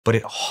but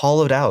it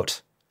hollowed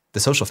out the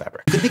social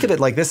fabric. You can think of it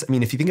like this. I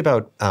mean, if you think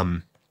about,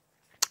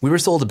 we were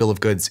sold a bill of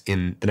goods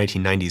in the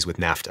 1990s with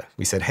NAFTA.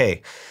 We said,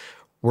 hey,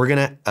 we're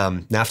gonna,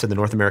 NAFTA, the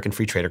North American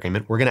Free Trade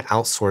Agreement, we're gonna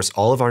outsource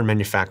all of our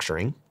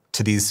manufacturing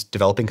to these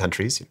developing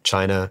countries,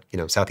 China,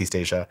 Southeast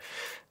Asia,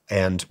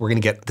 and we're gonna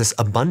get this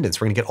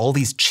abundance. We're gonna get all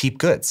these cheap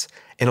goods,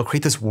 and it'll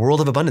create this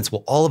world of abundance.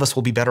 Well, all of us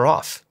will be better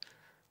off.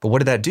 But what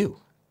did that do?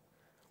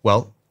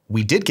 Well,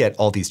 we did get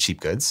all these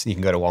cheap goods. You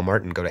can go to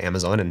Walmart and go to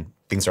Amazon and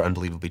things are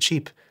unbelievably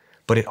cheap,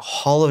 but it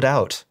hollowed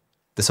out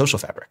the social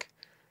fabric.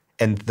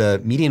 And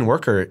the median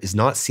worker is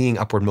not seeing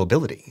upward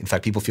mobility. In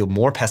fact, people feel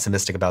more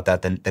pessimistic about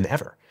that than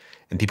ever.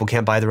 And people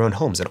can't buy their own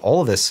homes. And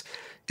all of this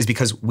is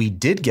because we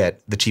did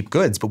get the cheap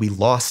goods, but we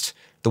lost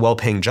the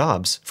well-paying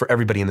jobs for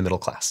everybody in the middle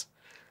class.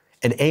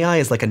 And AI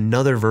is like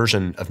another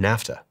version of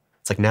NAFTA.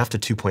 It's like NAFTA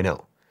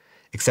 2.0.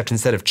 Except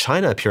instead of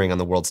China appearing on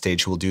the world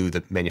stage who will do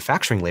the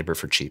manufacturing labor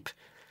for cheap,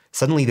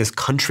 suddenly this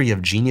country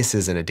of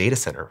geniuses in a data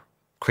center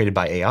created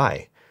by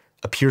AI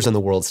appears on the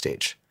world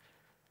stage.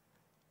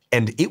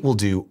 And it will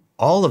do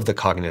all of the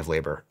cognitive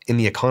labor in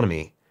the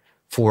economy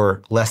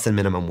for less than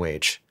minimum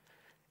wage.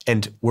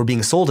 And we're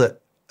being sold a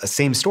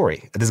same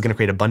story. This is going to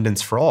create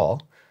abundance for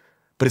all,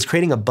 but it's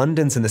creating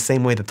abundance in the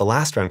same way that the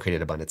last round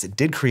created abundance. It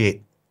did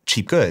create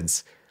cheap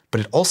goods,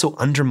 but it also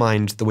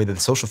undermined the way that the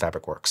social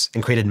fabric works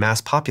and created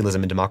mass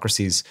populism in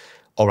democracies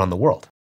all around the world.